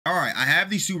All right, I have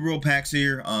these Super Bowl packs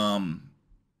here.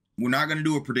 We're not gonna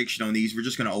do a prediction on these. We're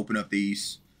just gonna open up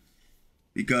these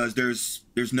because there's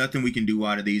nothing we can do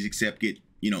out of these except get,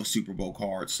 you know, Super Bowl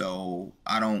cards. So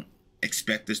I don't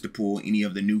expect us to pull any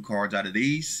of the new cards out of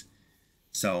these.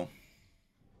 So,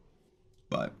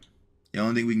 but the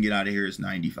only thing we can get out of here is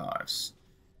 95s.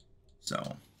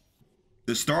 So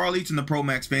the Star Elites and the Pro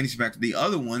Max Fantasy Packs, the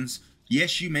other ones,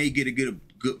 yes, you may get a good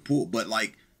pull, but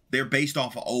like they're based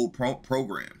off of old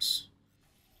programs.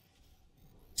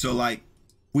 So like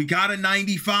we got a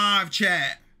 95,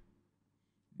 chat.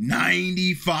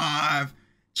 95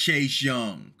 Chase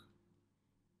Young.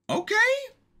 Okay.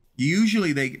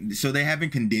 Usually they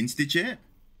haven't condensed it yet.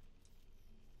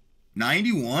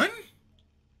 91?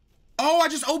 Oh, I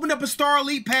just opened up a Star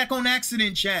Elite pack on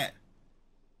accident, chat.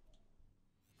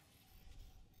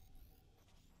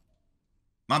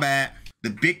 My bad. The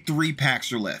big 3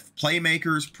 packs are left.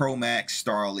 Playmakers, Pro Max,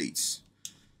 Star Elites.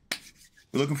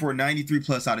 We're looking for a 93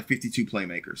 plus out of 52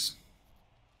 Playmakers.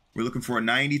 We're looking for a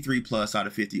 93 plus out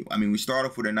of 50. I mean, we start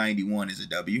off with a 91 is a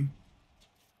W.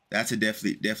 That's a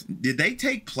definitely. Did they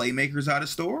take Playmakers out of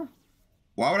store?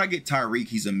 Why would I get Tyreek?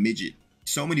 He's a midget.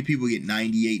 So many people get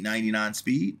 98, 99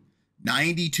 speed.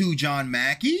 92 John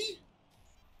Mackey?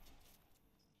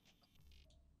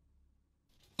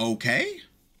 Okay.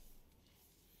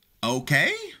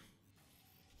 Okay.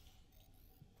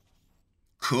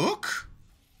 Cook?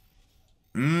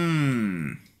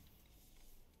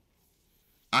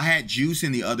 I had Juice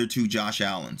in the other 2 Josh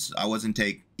Allens. I wasn't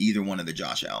take either one of the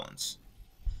Josh Allens.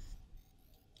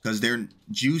 Because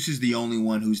Juice is the only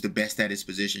one who's the best at his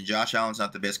position. Josh Allen's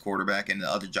not the best quarterback, and the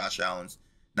other Josh Allen's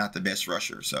not the best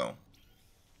rusher. So,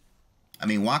 I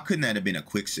mean, why couldn't that have been a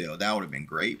quick sale? That would have been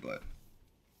great, but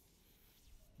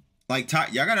like,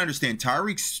 y'all gotta understand,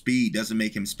 Tyreek's speed doesn't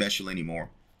make him special anymore.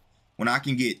 When I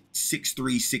can get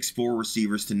 6'3", 6'4"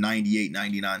 receivers to 98,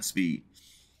 99 speed.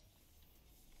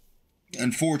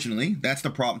 Unfortunately, that's the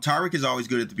problem. Tyreek is always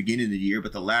good at the beginning of the year,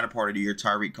 but the latter part of the year,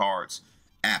 Tyreek cards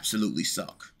absolutely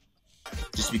suck.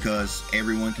 Just because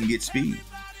everyone can get speed.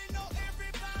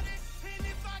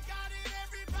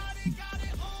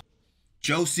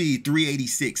 Josie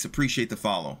 386, appreciate the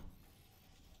follow.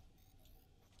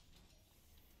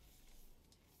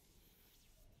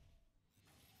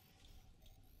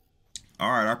 All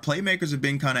right, our Playmakers have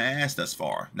been kind of ass thus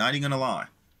far. Not even gonna lie.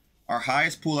 Our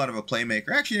highest pull out of a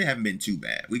Playmaker, actually they haven't been too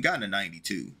bad. We got a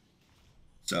 92.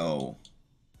 So,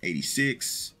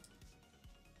 86.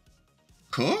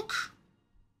 Cook?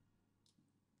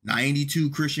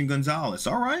 92 Christian Gonzalez.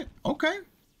 All right, okay.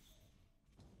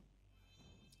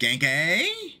 Ganke?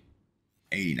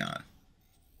 89.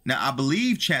 Now, I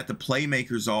believe, chat, the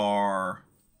Playmakers are,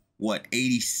 what,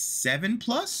 87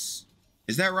 plus?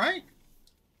 Is that right?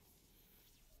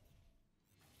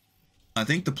 I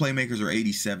think the Playmakers are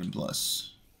 87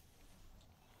 plus.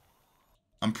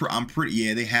 I'm pretty,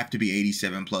 yeah, they have to be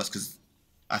 87 plus because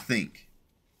I think.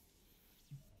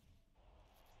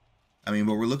 I mean,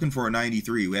 but we're looking for a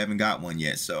 93. We haven't got one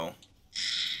yet, so.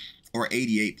 Or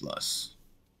 88 plus.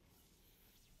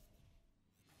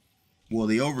 Well,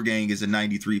 the Overgang is a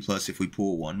 93 plus if we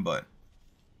pull one, but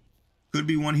could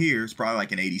be one here. It's probably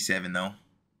like an 87 though.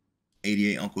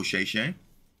 88 Uncle Shay Shay.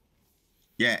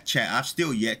 Yeah, chat, I've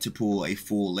still yet to pull a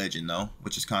full legend, though,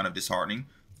 which is kind of disheartening.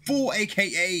 Full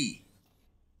AKA.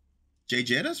 Jay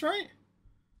Jettas, right?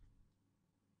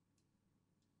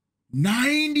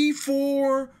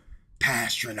 94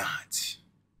 Pastronauts.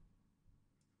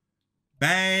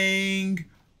 Bang,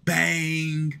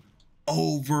 bang,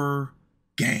 over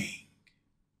gang.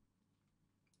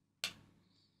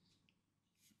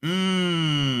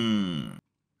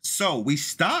 So we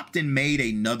stopped and made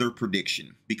another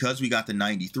prediction because we got the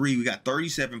 93. We got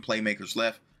 37 Playmakers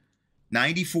left.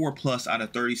 94 plus out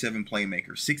of 37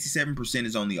 Playmakers. 67%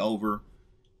 is on the over.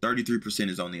 33%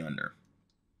 is on the under.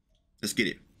 Let's get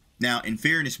it. Now, in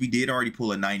fairness, we did already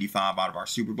pull a 95 out of our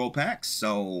Super Bowl packs.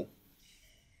 So,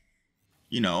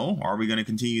 you know, are we going to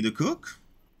continue to cook?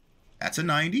 That's a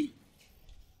 90.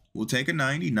 We'll take a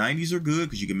 90. 90s are good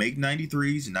because you can make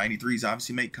 93s. And 93s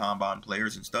obviously make combine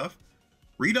players and stuff.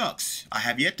 Redux. I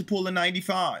have yet to pull a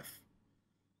 95.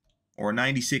 Or a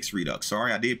 96 Redux.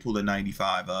 Sorry, I did pull a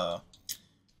 95.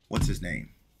 What's his name?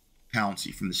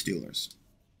 Pouncey from the Steelers.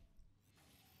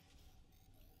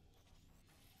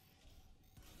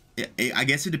 I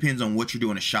guess it depends on what you're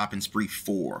doing a shopping spree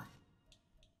for.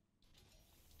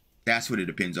 That's what it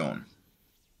depends on.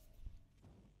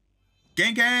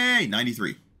 Ganke!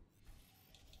 93.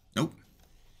 Nope.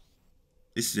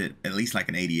 This is at least like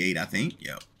an 88, I think.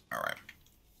 Yep. All right.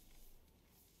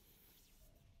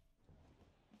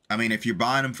 I mean, if you're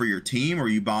buying them for your team or are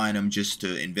you buying them just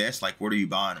to invest, like what are you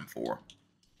buying them for?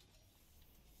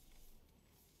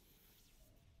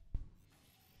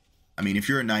 I mean, if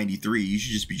you're a 93, you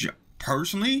should just be,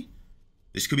 personally,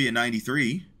 this could be a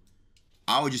 93.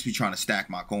 I would just be trying to stack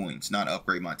my coins, not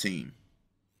upgrade my team.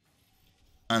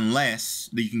 Unless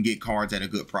you can get cards at a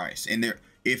good price. And there,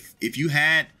 if you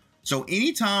had, so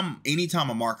anytime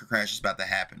a market crash is about to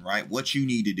happen, right? What you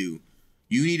need to do,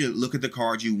 you need to look at the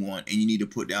cards you want and you need to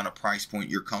put down a price point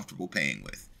you're comfortable paying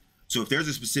with. So if there's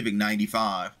a specific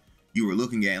 95 you were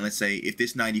looking at, and let's say if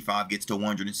this 95 gets to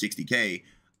 160K,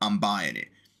 I'm buying it.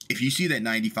 If you see that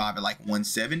 95 at like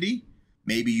 170,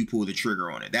 maybe you pull the trigger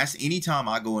on it. That's anytime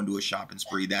I go into a shopping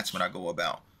spree, that's what I go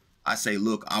about. I say,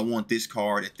 look, I want this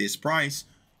card at this price.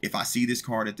 If I see this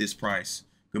card at this price,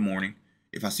 good morning.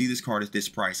 If I see this card at this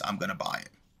price, I'm going to buy it.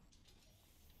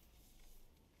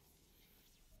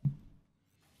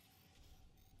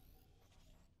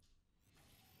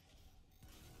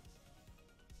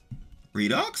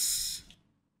 Redux.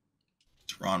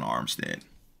 Teron Armstead.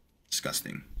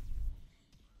 Disgusting.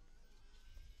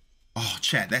 Oh,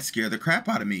 chat, that scared the crap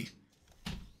out of me.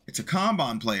 It's a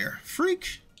Combine player.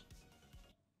 Freak.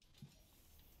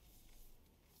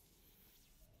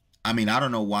 I mean, I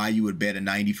don't know why you would bet a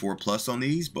 94 plus on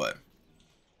these, but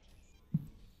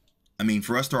I mean,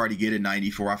 for us to already get a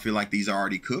 94, I feel like these are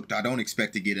already cooked. I don't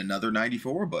expect to get another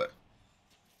 94, but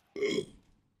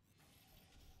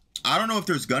I don't know if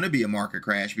there's going to be a market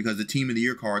crash because the Team of the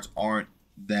Year cards aren't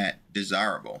that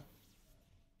desirable.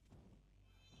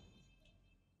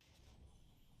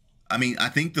 I mean, I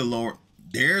think the lower,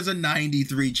 there's a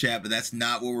 93 chat, but that's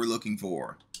not what we're looking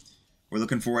for. We're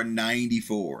looking for a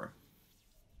 94.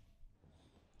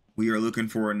 We are looking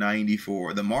for a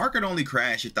 94. The market only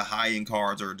crashed if the high-end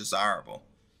cards are desirable.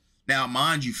 Now,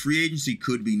 mind you, free agency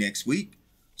could be next week.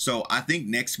 So I think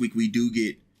next week we do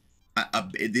get,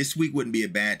 this week wouldn't be a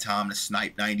bad time to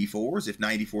snipe 94s. If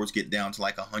 94s get down to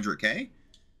like 100K,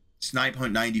 snipe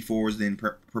hunt 94s, then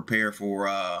prepare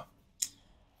for,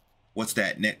 what's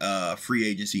that, free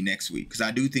agency next week. Because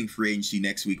I do think free agency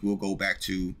next week will go back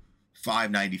to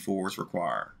 594s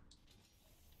required.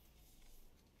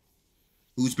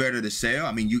 Who's better to sell?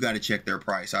 I mean, you got to check their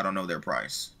price. I don't know their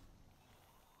price.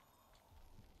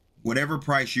 Whatever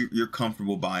price you're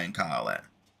comfortable buying Kyle at.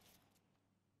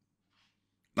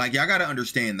 Like, y'all got to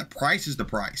understand, the price is the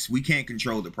price. We can't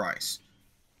control the price.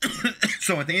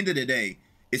 So at the end of the day,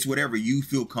 it's whatever you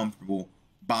feel comfortable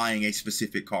buying a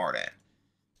specific card at.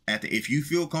 If you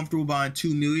feel comfortable buying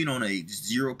 2 million on a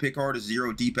 0 pick card, a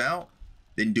 0 deep out,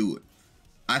 then do it.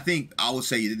 I think I will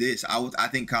say this. I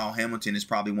think Kyle Hamilton is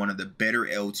probably one of the better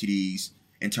LTDs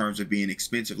in terms of being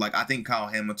expensive. Like, I think Kyle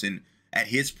Hamilton at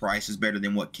his price is better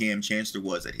than what Cam Chancellor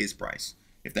was at his price,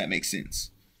 if that makes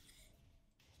sense.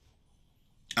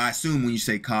 I assume when you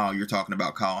say Kyle, you're talking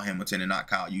about Kyle Hamilton and not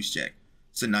Kyle Juszczyk.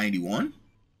 It's a 91.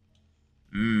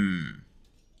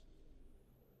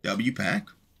 W pack.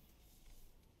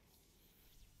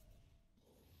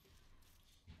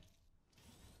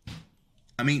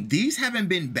 I mean, these haven't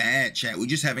been bad, chat. We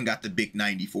just haven't got the big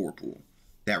 94 pool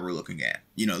that we're looking at,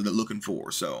 you know, looking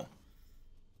for. So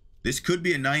this could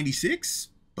be a 96,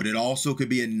 but it also could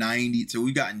be a 90. So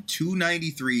we've gotten 2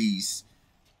 93s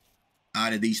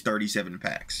out of these 37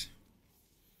 packs.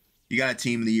 You got a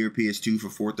Team of the Year PS2 for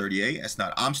 438. That's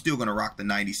not, I'm still going to rock the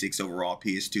 96 overall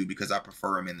PS2 because I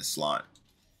prefer them in the slot.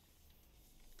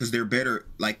 Because they're better.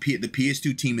 Like the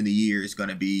PS2 Team of the Year is going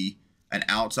to be an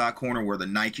outside corner, where the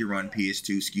Nike Run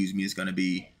PS2, excuse me, is going to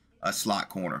be a slot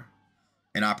corner.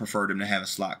 And I prefer them to have a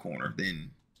slot corner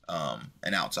than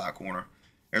an outside corner.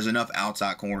 There's enough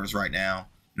outside corners right now.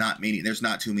 Not many. There's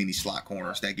not too many slot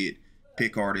corners that get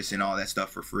pick artists and all that stuff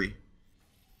for free.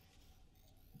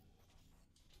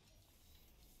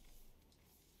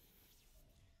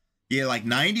 Yeah, like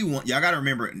 91. Y'all got to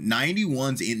remember,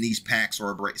 91s in these packs are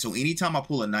a break. So anytime I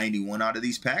pull a 91 out of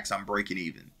these packs, I'm breaking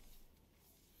even.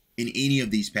 In any of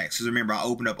these packs. Because remember, I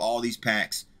opened up all these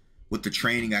packs with the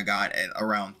training I got at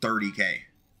around 30K.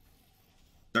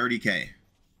 30K.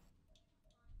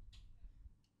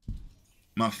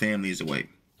 My family is awake.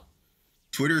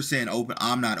 Twitter is saying open.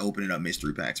 I'm not opening up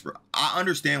mystery packs, bro. I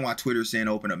understand why Twitter is saying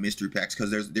open up mystery packs,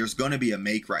 because there's going to be a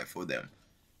make right for them.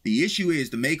 The issue is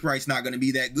the make right's not going to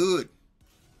be that good.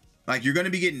 Like, you're going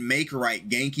to be getting make right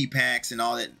Genki packs and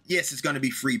all that. Yes, it's going to be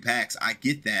free packs. I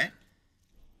get that.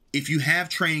 If you have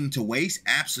training to waste,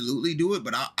 absolutely do it.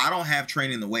 But I don't have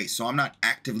training to waste, so I'm not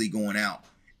actively going out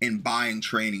and buying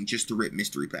training just to rip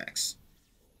mystery packs.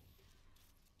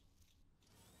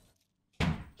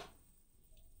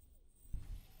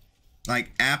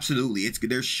 Like, absolutely.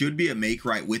 There should be a make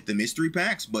right with the mystery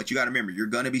packs, but you got to remember, you're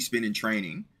going to be spending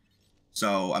training.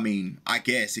 So, I mean, I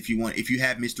guess if you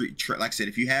have mystery, like I said,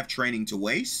 if you have training to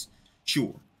waste,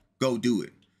 sure, go do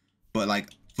it. But like,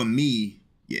 for me,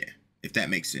 yeah, if that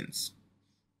makes sense.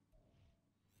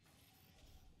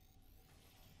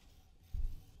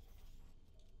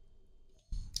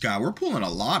 God, we're pulling a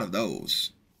lot of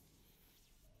those.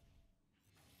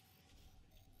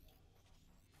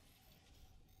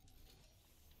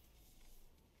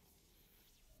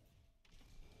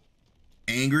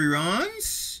 Angry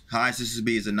runs. Highest this would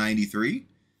be is a 93.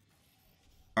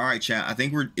 All right, chat. I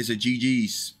think it's a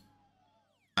GG's.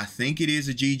 I think it is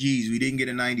a GG's. We didn't get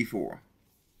a 94.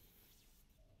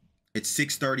 It's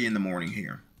 6:30 in the morning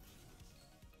here.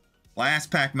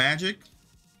 Last pack magic.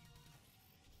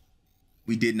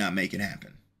 We did not make it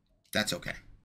happen. That's okay.